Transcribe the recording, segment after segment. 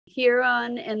here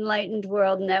on Enlightened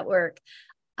World Network.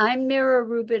 I'm Mira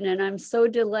Rubin, and I'm so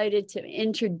delighted to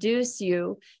introduce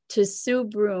you to Sue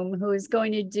Broome, who is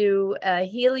going to do a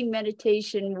healing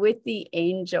meditation with the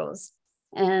angels.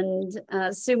 And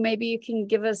Sue, maybe you can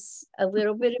give us a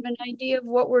little bit of an idea of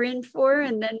what we're in for,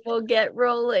 and then we'll get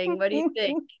rolling. What do you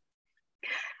think?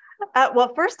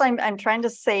 Well, first I'm trying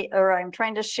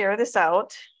to share this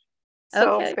out.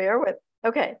 So Okay. bear with.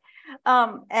 Okay.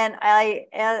 And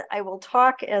I will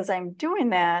talk as I'm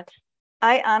doing that.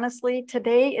 I honestly,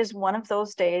 today is one of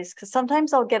those days, because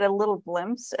sometimes I'll get a little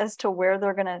glimpse as to where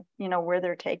they're gonna, where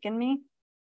they're taking me.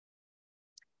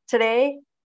 Today,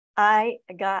 I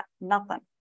got nothing.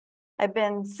 I've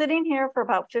been sitting here for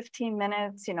about 15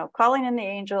 minutes, calling in the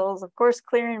angels, of course,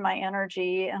 clearing my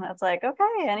energy. And it's like,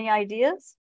 okay, any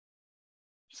ideas?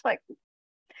 Just like,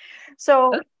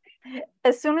 so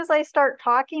as soon as I start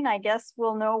talking, I guess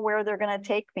we'll know where they're going to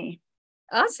take me.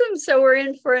 Awesome. So we're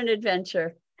in for an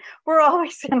adventure. We're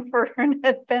always in for an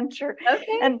adventure.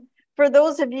 Okay. And for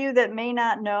those of you that may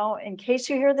not know, in case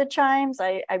you hear the chimes,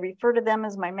 I refer to them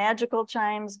as my magical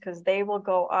chimes, because they will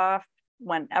go off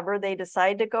whenever they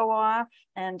decide to go off.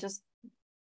 And just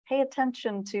pay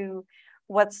attention to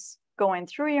what's going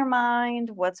through your mind,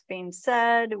 what's being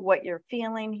said, what you're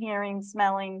feeling, hearing,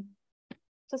 smelling.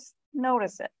 Just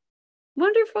notice it.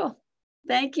 Wonderful.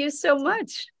 Thank you so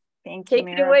much. Thank you,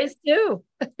 Take it away, Sue.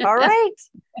 All right.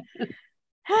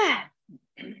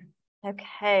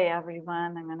 Okay,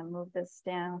 everyone, I'm going to move this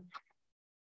down.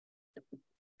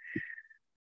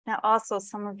 Now, also,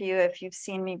 some of you, if you've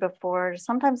seen me before,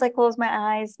 sometimes I close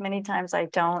my eyes, many times I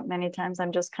don't, many times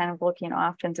I'm just kind of looking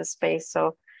off into space.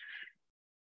 So,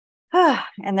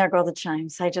 and there go the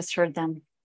chimes. I just heard them.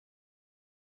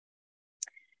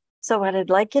 So what I'd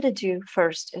like you to do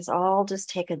first is all just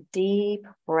take a deep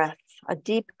breath, a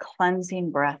deep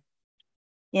cleansing breath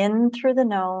in through the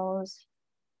nose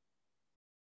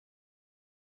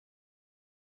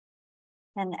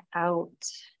and out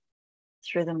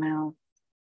through the mouth.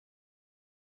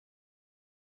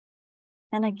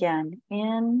 And again,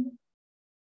 in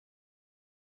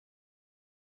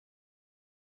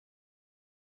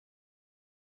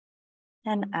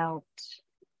and out.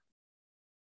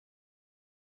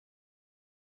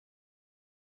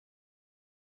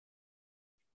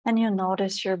 And you'll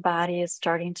notice your body is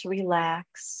starting to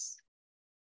relax.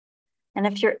 And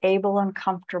if you're able and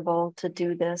comfortable to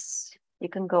do this, you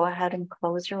can go ahead and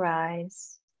close your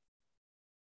eyes.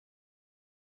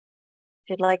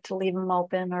 If you'd like to leave them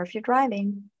open, or if you're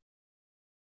driving,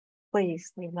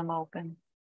 please leave them open.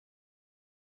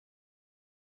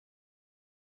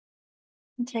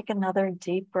 And take another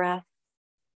deep breath.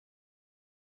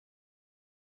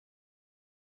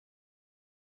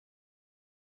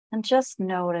 And just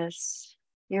notice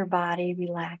your body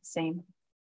relaxing.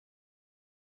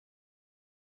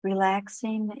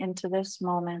 Relaxing into this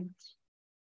moment.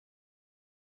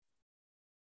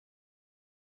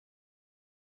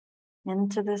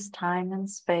 Into this time and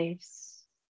space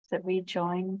that we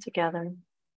join together.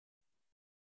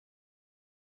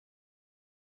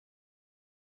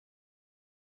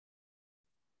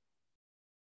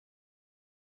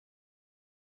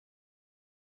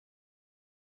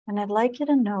 And I'd like you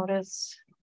to notice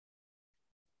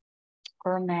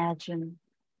or imagine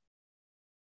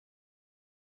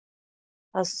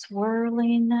a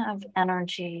swirling of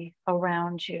energy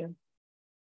around you,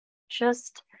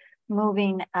 just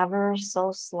moving ever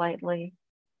so slightly.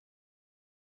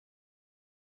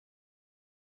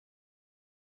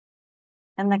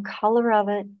 And the color of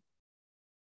it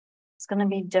is going to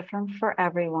be different for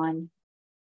everyone.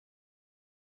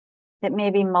 It may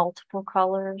be multiple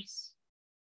colors.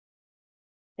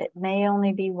 It may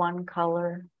only be one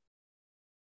color.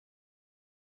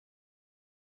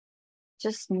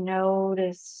 Just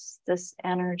notice this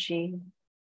energy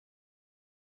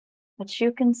that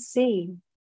you can see.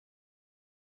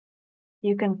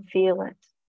 You can feel it.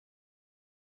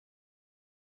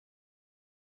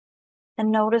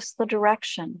 And notice the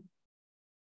direction.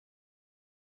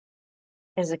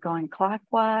 Is it going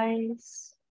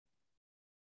clockwise?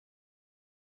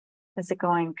 Is it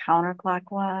going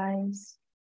counterclockwise?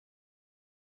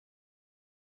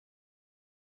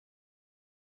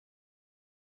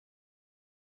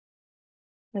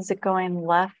 Is it going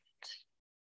left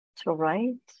to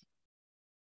right?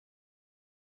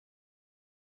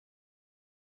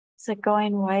 Is it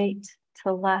going right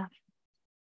to left?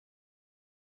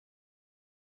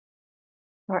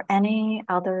 Or any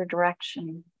other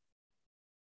direction?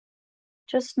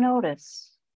 Just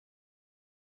notice.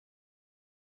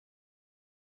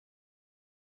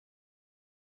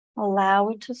 Allow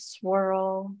it to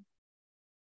swirl.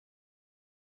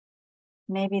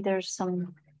 Maybe there's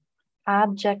some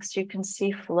objects you can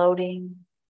see floating.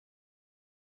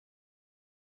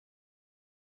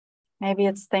 Maybe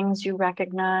it's things you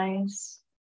recognize.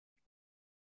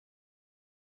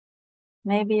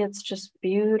 Maybe it's just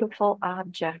beautiful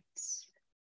objects.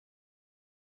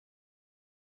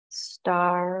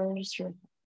 Stars or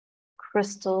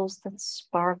crystals that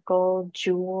sparkle,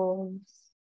 jewels.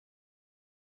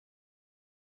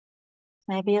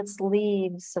 Maybe it's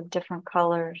leaves of different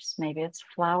colors. Maybe it's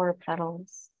flower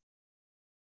petals.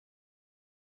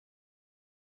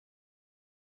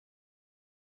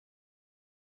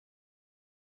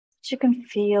 But you can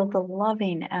feel the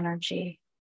loving energy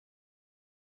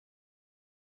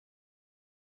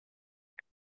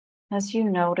as you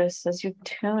notice, as you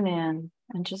tune in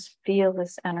and just feel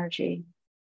this energy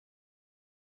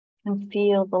and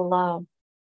feel the love.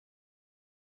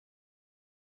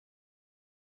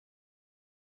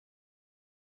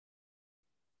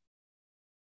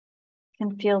 You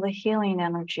can feel the healing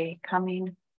energy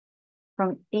coming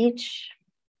from each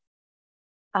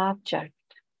object.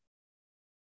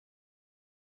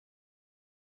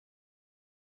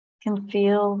 You can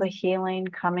feel the healing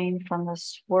coming from the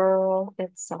swirl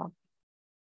itself.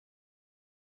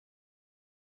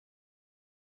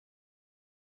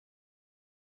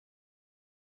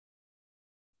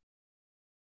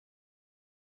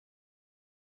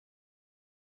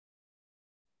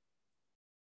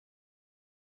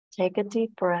 Take a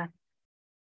deep breath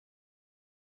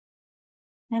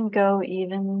and go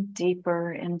even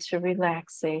deeper into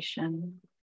relaxation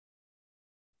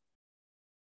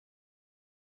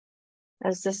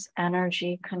as this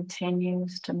energy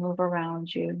continues to move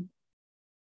around you.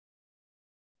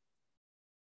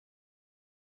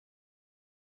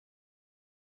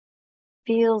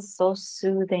 Feels so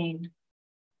soothing,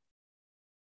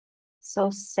 so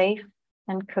safe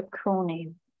and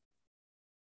cocooning.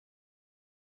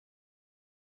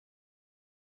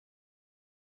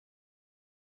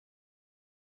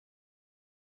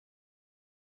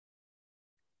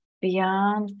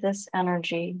 Beyond this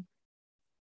energy,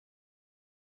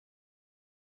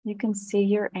 you can see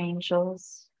your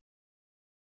angels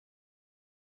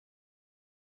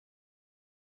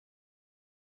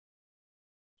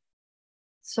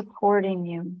supporting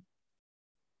you,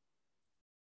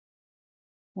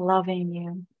 loving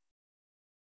you,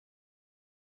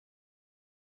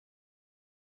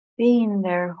 being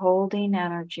there, holding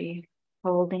energy,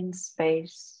 holding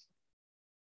space.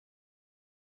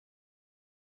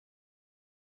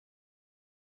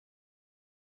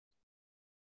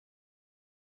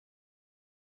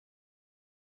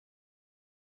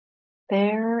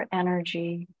 Their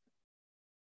energy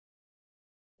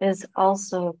is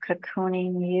also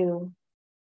cocooning you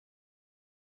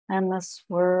and the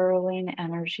swirling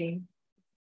energy.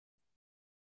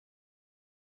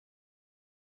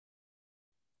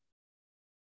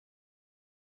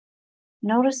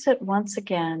 Notice it once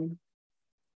again.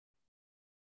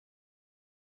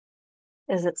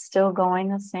 Is it still going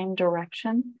the same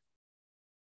direction?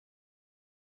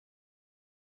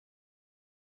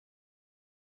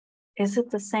 Is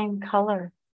it the same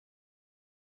color?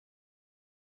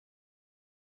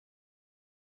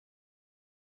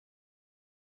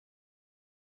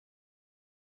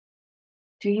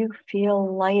 Do you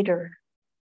feel lighter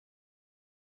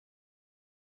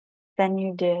than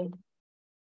you did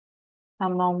a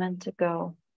moment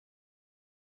ago?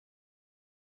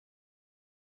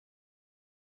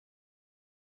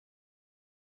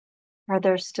 Are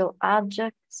there still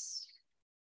objects?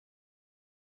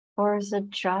 Or is it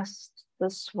just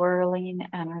the swirling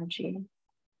energy?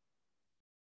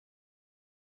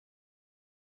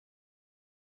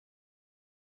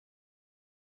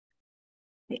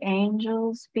 The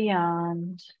angels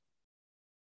beyond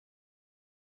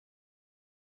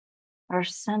are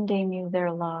sending you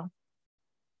their love.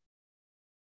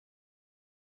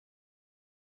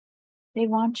 They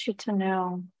want you to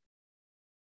know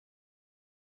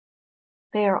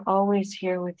they are always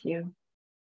here with you.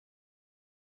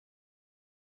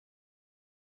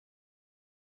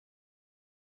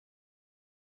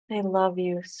 They love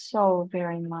you so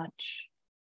very much.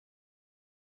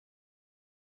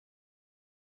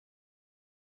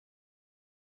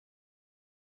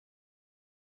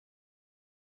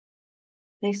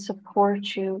 They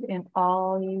support you in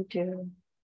all you do.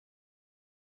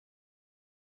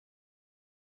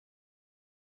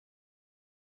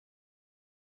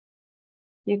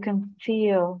 You can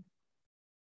feel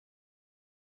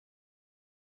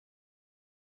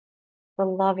the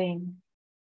loving,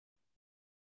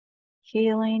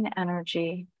 healing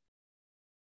energy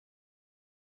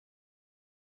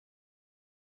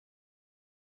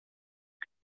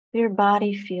Your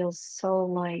body feels so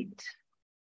light,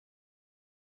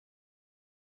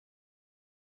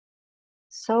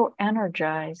 so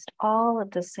energized, all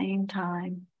at the same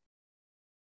time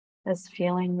as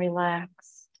feeling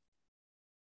relaxed.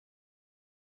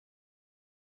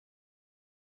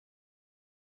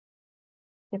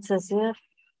 It's as if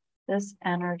this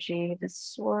energy, this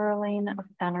swirling of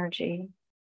energy,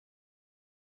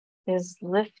 is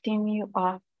lifting you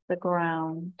off the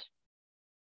ground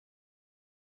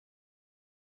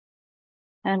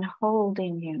and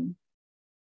holding you,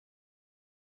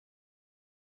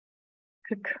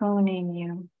 cocooning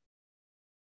you,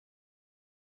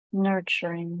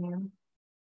 nurturing you.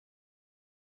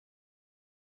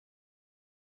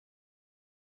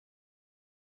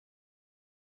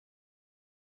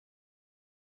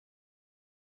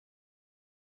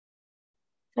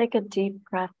 Take a deep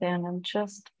breath in and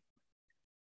just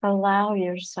allow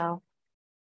yourself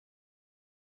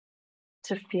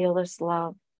to feel this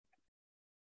love.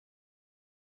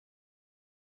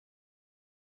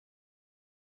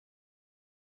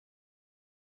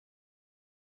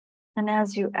 And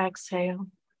as you exhale,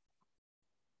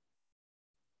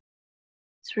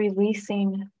 it's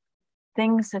releasing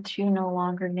things that you no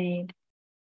longer need,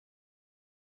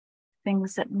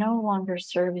 things that no longer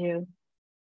serve you,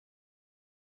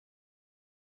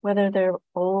 whether they're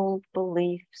old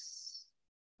beliefs,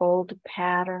 old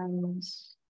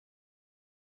patterns,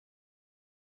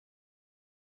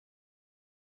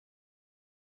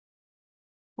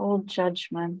 old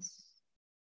judgments.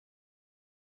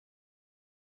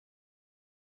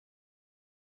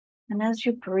 And as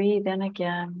you breathe in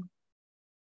again,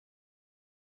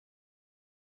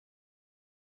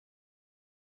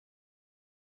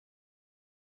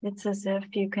 it's as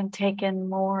if you can take in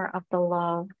more of the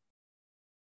love,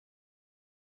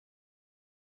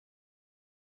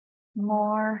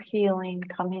 more healing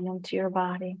coming into your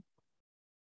body,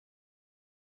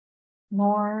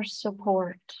 more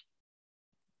support.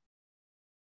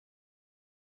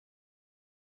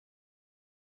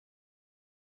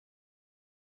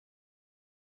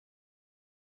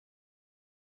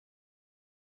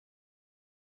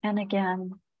 And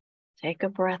again, take a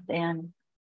breath in.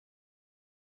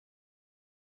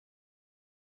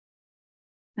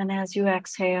 And as you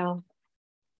exhale,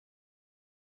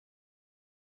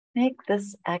 make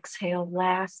this exhale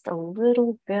last a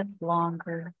little bit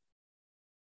longer.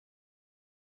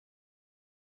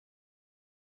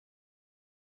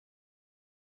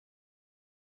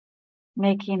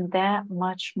 Making that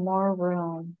much more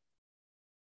room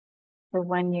for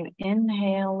when you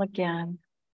inhale again,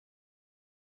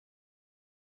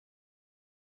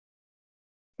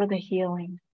 for the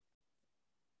healing.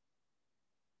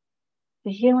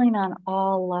 The healing on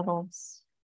all levels.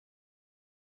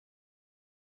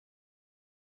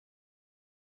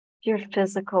 Your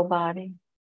physical body,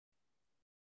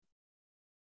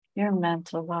 your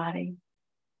mental body,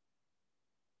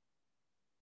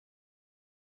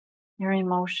 your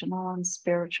emotional and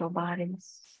spiritual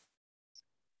bodies,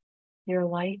 your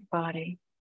light body,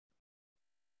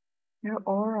 your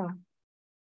aura,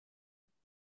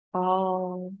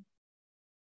 all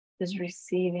is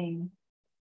receiving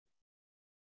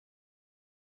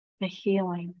the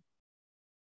healing,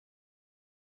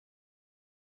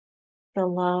 the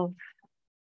love,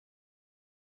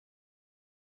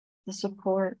 the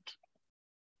support.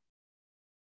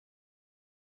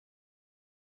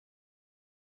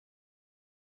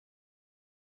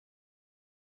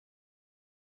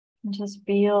 And just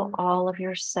feel all of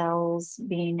your cells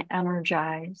being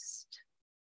energized.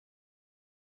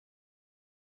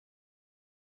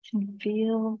 And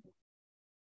feel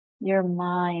your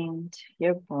mind,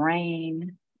 your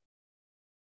brain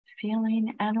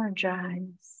feeling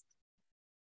energized.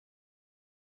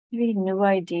 Maybe new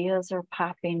ideas are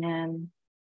popping in.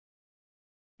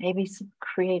 Maybe some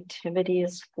creativity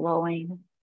is flowing.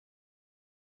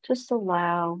 Just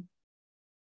allow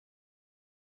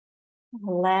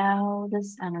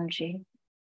this energy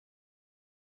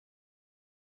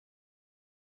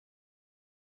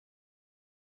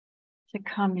to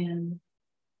come in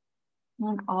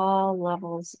on all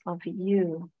levels of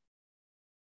you.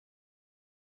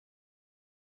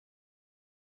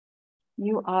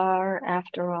 You are,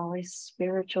 after all, a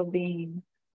spiritual being.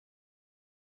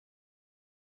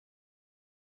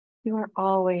 You are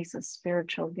always a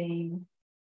spiritual being.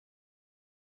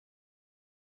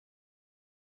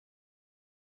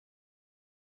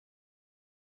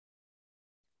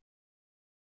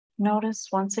 Notice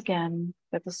once again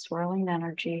with the swirling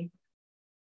energy.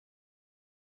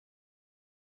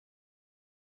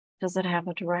 Does it have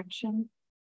a direction?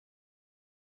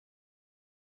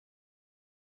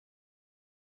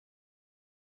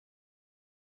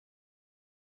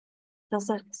 Does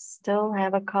it still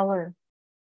have a color?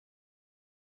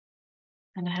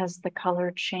 And has the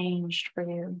color changed for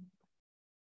you?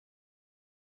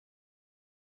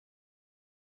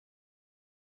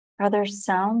 Are there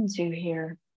sounds you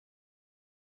hear?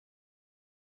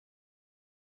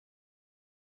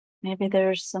 Maybe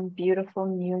there's some beautiful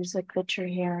music that you're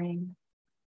hearing.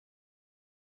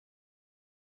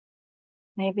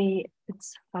 Maybe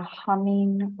it's a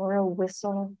humming or a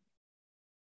whistle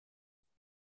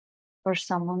or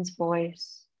someone's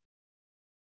voice.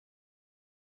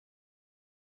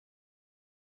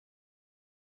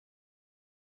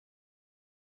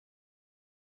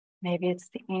 Maybe it's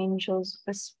the angels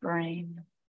whispering.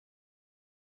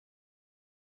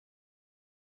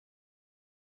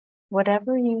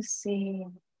 Whatever you see,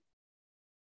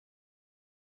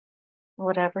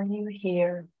 whatever you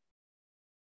hear,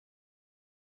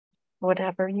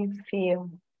 whatever you feel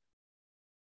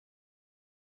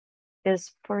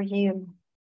is for you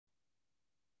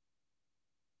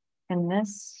in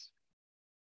this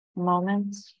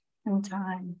moment in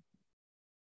time.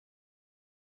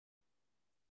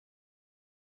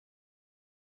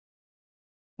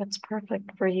 It's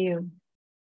perfect for you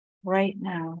right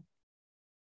now.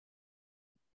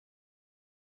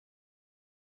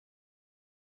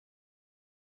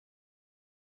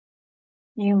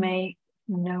 You may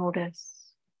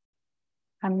notice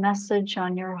a message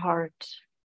on your heart,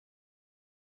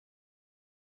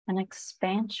 an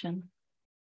expansion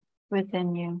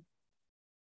within you.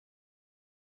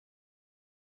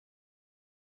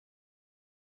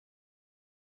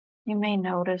 You may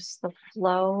notice the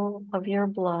flow of your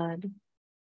blood,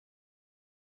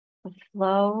 the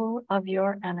flow of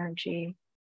your energy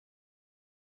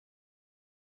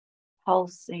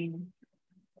pulsing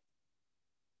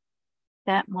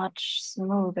that much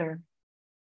smoother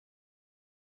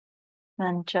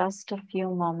than just a few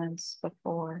moments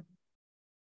before.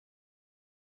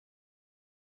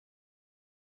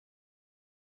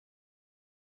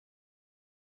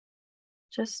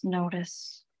 Just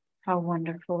notice how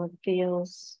wonderful it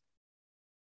feels.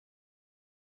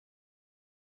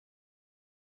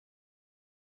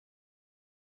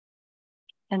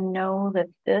 And know that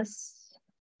this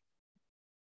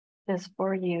is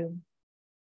for you.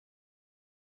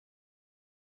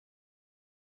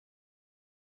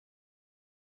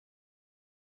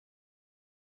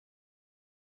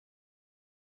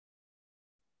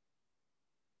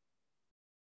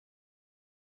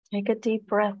 Take a deep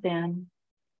breath in.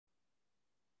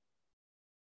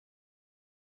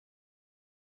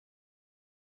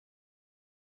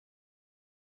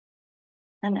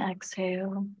 And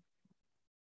exhale.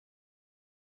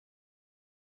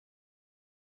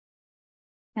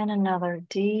 And another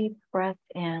deep breath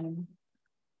in.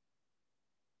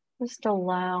 Just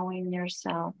allowing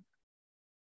yourself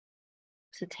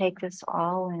to take this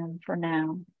all in for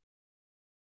now.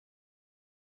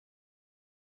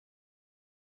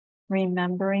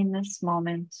 Remembering this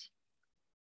moment.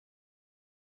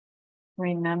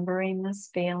 Remembering this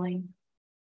feeling.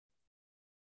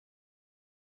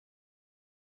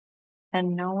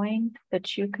 And knowing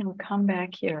that you can come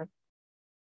back here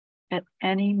at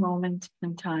any moment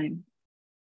in time.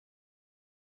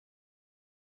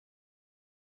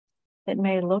 It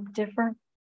may look different,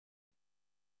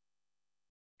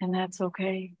 and that's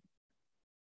okay.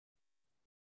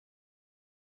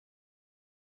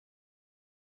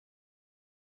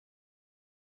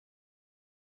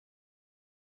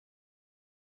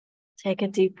 Take a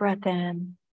deep breath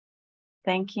in,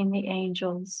 thanking the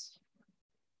angels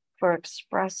for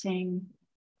expressing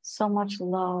so much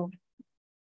love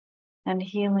and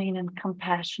healing and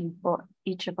compassion for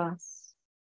each of us,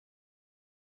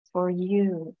 for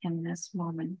you in this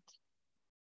moment.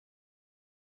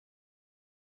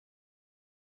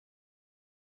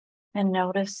 And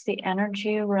notice the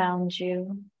energy around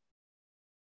you,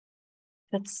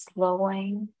 if it's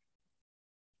slowing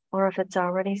or if it's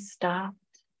already stopped.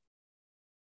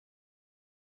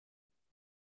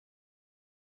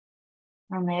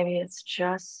 Or maybe it's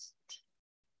just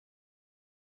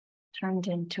turned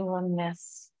into a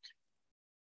mist.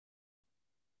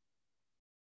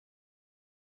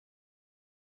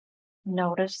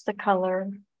 Notice the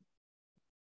color.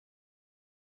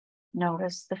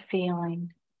 Notice the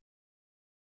feeling.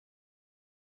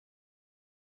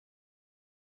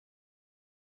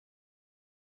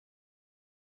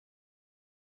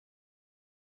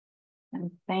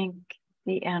 And thank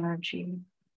the energy,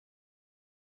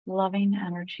 loving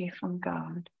energy from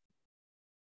God.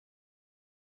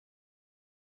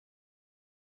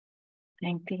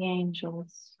 Thank the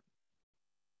angels.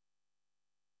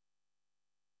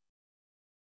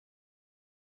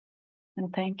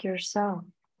 And thank yourself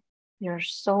your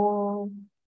soul,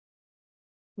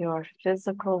 your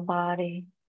physical body,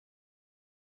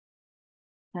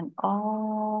 and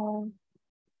all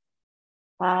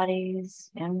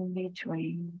bodies in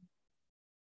between,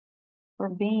 for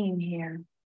being here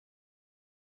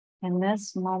in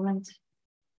this moment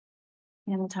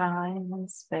in time and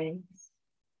space.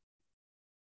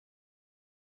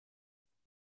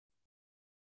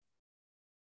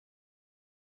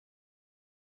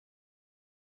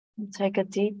 And take a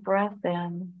deep breath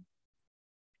in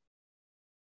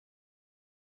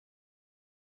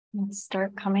and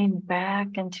start coming back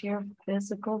into your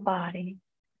physical body.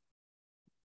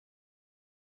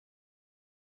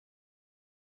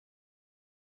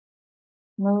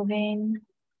 Moving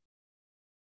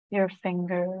your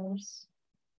fingers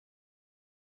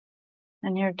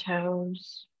and your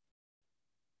toes.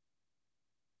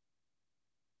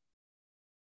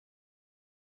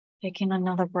 Taking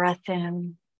another breath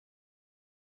in.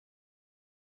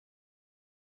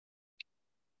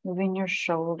 Moving your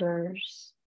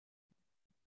shoulders.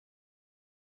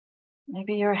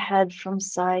 Maybe your head from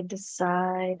side to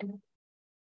side.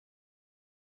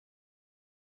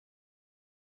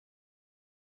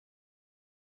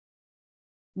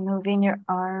 Moving your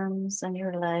arms and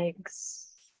your legs.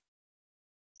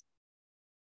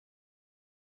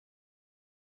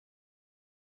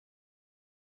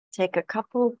 Take a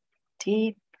couple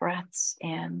deep breaths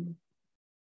in.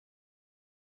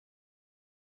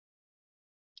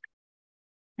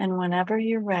 And whenever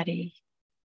you're ready,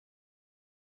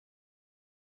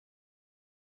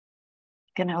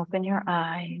 you can open your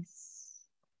eyes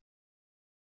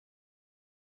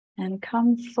and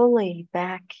come fully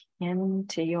back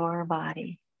into your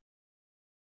body.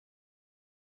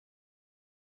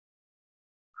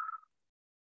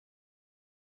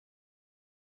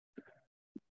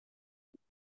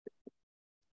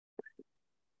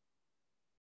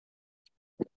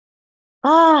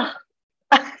 Ah,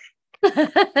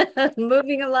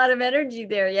 Moving a lot of energy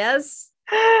there, yes?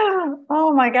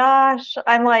 oh my gosh.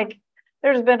 I'm like,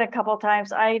 there's been a couple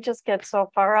times I just get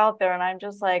so far out there and I'm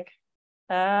just like,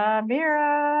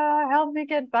 Mira, help me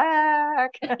get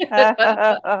back.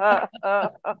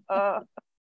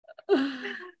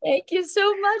 Thank you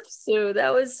so much, Sue.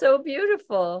 That was so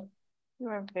beautiful. You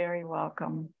are very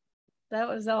welcome. That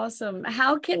was awesome.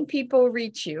 How can people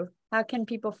reach you? How can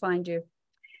people find you?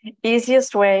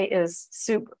 Easiest way is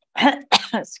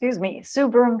excuse me,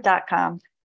 SueBroome.com.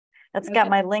 That's got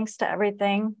my links to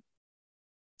everything.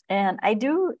 And I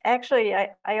do actually,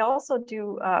 I also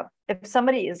do, if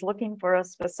somebody is looking for a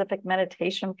specific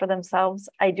meditation for themselves,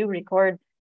 I do record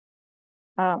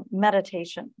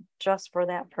meditation just for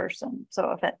that person.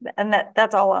 So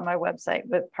that's all on my website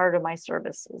with part of my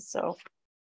services. So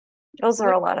those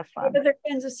are a lot of fun. What other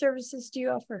kinds of services do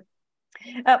you offer?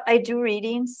 I do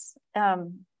readings,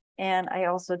 and I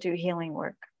also do healing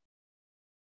work.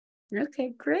 Okay,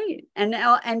 great.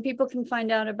 And people can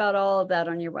find out about all of that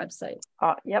on your website.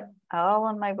 Yep, all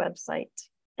on my website.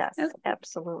 Yes, okay.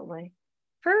 Absolutely.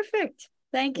 Perfect.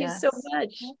 Thank you so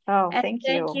much. Oh, and thank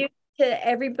you. Thank you to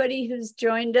everybody who's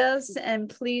joined us. And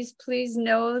please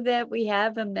know that we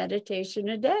have a meditation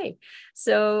a day.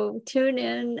 So tune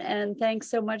in, and thanks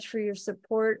so much for your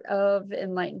support of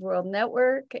Enlightened World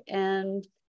Network. And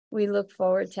we look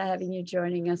forward to having you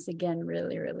joining us again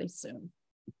really, really soon.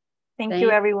 Thank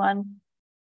you, everyone.